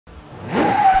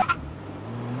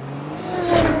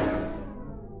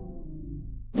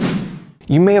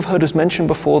You may have heard us mention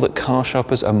before that car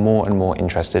shoppers are more and more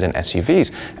interested in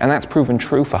SUVs, and that's proven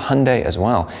true for Hyundai as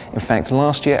well. In fact,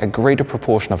 last year, a greater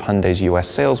proportion of Hyundai's US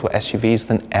sales were SUVs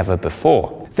than ever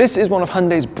before. This is one of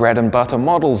Hyundai's bread and butter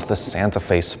models, the Santa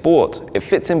Fe Sport. It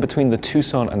fits in between the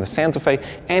Tucson and the Santa Fe,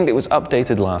 and it was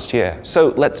updated last year.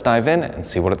 So let's dive in and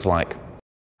see what it's like.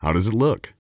 How does it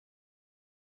look?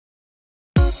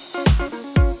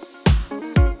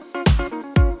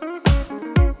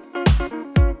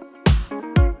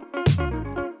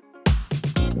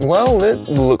 Well, it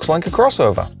looks like a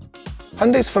crossover.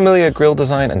 Hyundai's familiar grille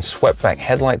design and swept-back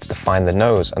headlights define the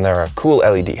nose, and there are cool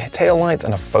LED taillights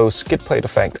and a faux skid plate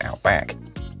effect out back.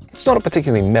 It's not a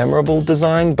particularly memorable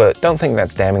design, but don't think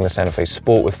that's damning the Santa Fe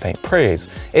Sport with faint praise.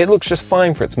 It looks just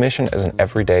fine for its mission as an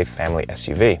everyday family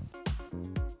SUV.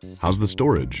 How's the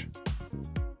storage?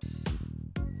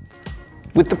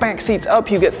 With the back seats up,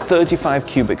 you get 35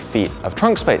 cubic feet of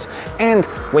trunk space, and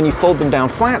when you fold them down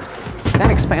flat, that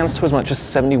expands to as much as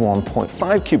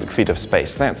 71.5 cubic feet of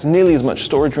space. That's nearly as much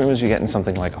storage room as you get in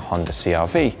something like a Honda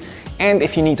CR-V. And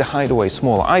if you need to hide away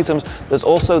smaller items, there's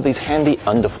also these handy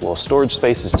underfloor storage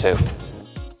spaces too.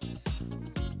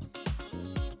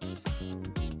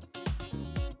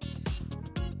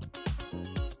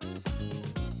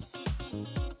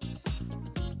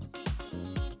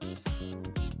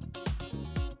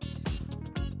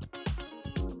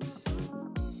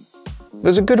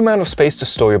 There's a good amount of space to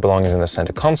store your belongings in the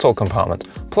center console compartment,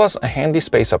 plus a handy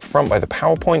space up front by the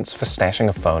power points for stashing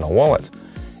a phone or wallet.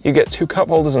 You get 2 cup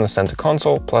holders in the center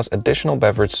console, plus additional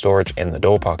beverage storage in the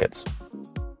door pockets.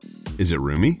 Is it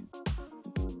roomy?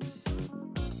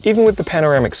 Even with the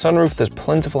panoramic sunroof, there's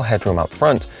plentiful headroom up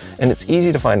front, and it's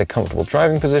easy to find a comfortable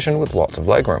driving position with lots of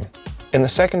legroom. In the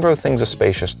second row, things are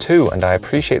spacious too, and I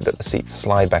appreciate that the seats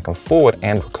slide back and forward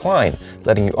and recline,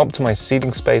 letting you optimize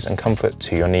seating space and comfort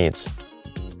to your needs.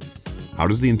 How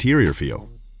does the interior feel?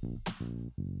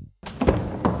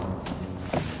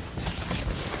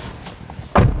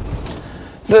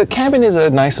 The cabin is a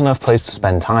nice enough place to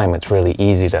spend time. It's really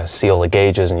easy to see all the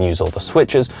gauges and use all the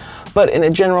switches, but in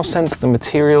a general sense, the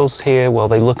materials here, well,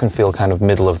 they look and feel kind of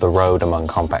middle of the road among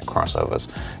compact crossovers.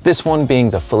 This one,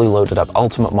 being the fully loaded up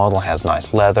Ultimate model, has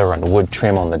nice leather and wood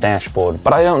trim on the dashboard,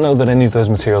 but I don't know that any of those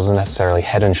materials are necessarily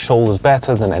head and shoulders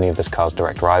better than any of this car's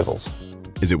direct rivals.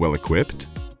 Is it well equipped?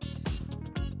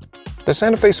 The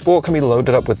Santa Fe Sport can be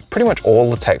loaded up with pretty much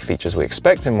all the tech features we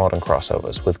expect in modern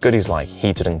crossovers, with goodies like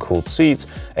heated and cooled seats,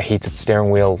 a heated steering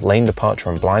wheel, lane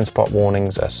departure and blind spot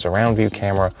warnings, a surround view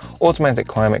camera, automatic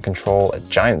climate control, a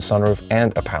giant sunroof,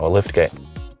 and a power liftgate.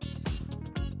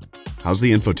 How's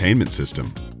the infotainment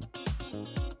system?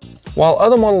 While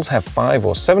other models have 5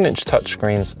 or 7-inch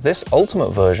touchscreens, this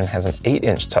Ultimate version has an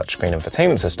 8-inch touchscreen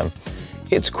infotainment system.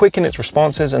 It's quick in its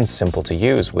responses and simple to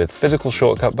use, with physical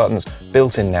shortcut buttons,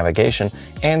 built-in navigation,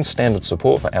 and standard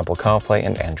support for Apple CarPlay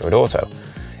and Android Auto.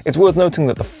 It's worth noting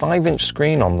that the 5-inch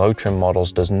screen on low-trim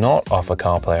models does not offer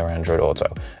CarPlay or Android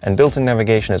Auto, and built-in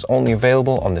navigation is only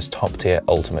available on this top-tier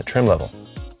Ultimate trim level.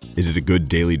 Is it a good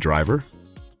daily driver?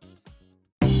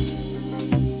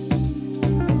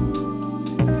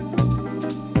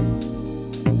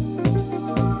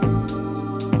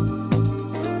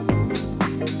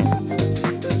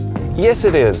 Yes,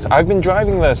 it is. I've been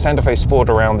driving the Santa Fe Sport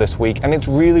around this week, and it's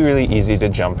really easy to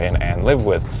jump in and live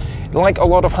with. Like a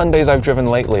lot of Hyundais I've driven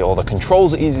lately, all the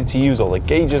controls are easy to use, all the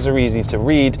gauges are easy to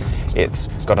read, it's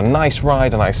got a nice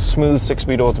ride, a nice smooth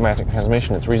 6-speed automatic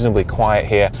transmission, it's reasonably quiet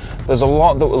here. There's a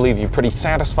lot that will leave you pretty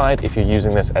satisfied if you're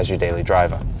using this as your daily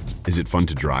driver. Is it fun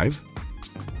to drive?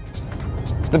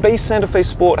 The base Santa Fe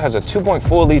Sport has a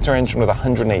 2.4-litre engine with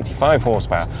 185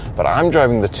 horsepower, but I'm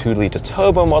driving the 2-litre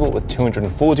turbo model with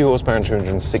 240 horsepower and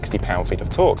 260 pound-feet of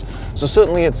torque, so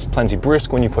certainly it's plenty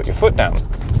brisk when you put your foot down.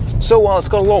 So while it's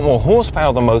got a lot more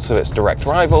horsepower than most of its direct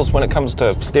rivals, when it comes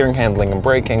to steering, handling and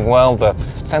braking, well, the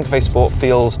Santa Fe Sport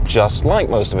feels just like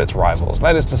most of its rivals.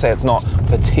 That is to say, it's not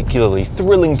particularly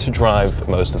thrilling to drive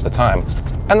most of the time.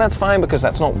 And that's fine, because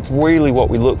that's not really what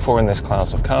we look for in this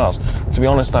class of cars. To be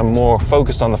honest, I'm more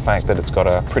focused on the fact that it's got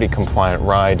a pretty compliant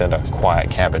ride and a quiet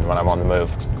cabin when I'm on the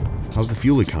move. How's the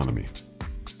fuel economy?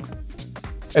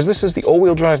 As this is the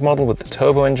all-wheel drive model with the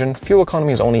turbo engine, fuel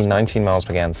economy is only 19 miles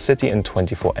per gallon city and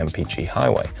 24 mpg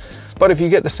highway. But if you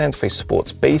get the Santa Fe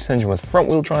Sport's base engine with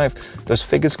front-wheel drive, those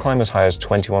figures climb as high as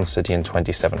 21 city and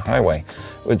 27 highway,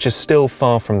 which is still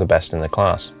far from the best in the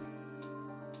class.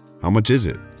 How much is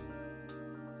it?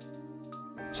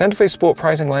 Santa Fe Sport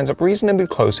pricing lines up reasonably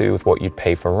closely with what you'd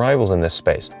pay for rivals in this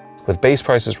space, with base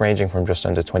prices ranging from just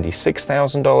under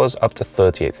 $26,000 up to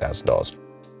 $38,000.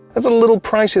 That's a little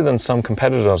pricier than some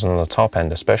competitors on the top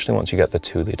end, especially once you get the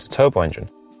 2-litre turbo engine.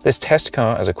 This test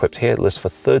car, as equipped here, lists for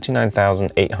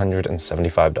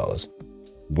 $39,875.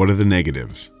 What are the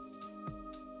negatives?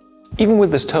 Even with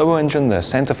this turbo engine, the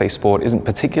Santa Fe Sport isn't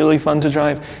particularly fun to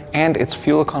drive, and its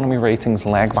fuel economy ratings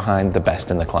lag behind the best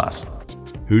in the class.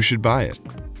 Who should buy it?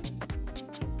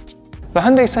 The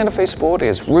Hyundai Santa Fe Sport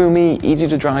is roomy, easy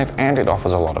to drive, and it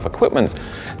offers a lot of equipment.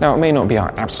 Now, it may not be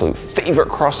our absolute favorite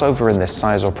crossover in this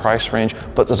size or price range,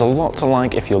 but there's a lot to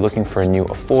like if you're looking for a new,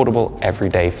 affordable,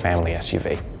 everyday family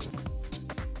SUV.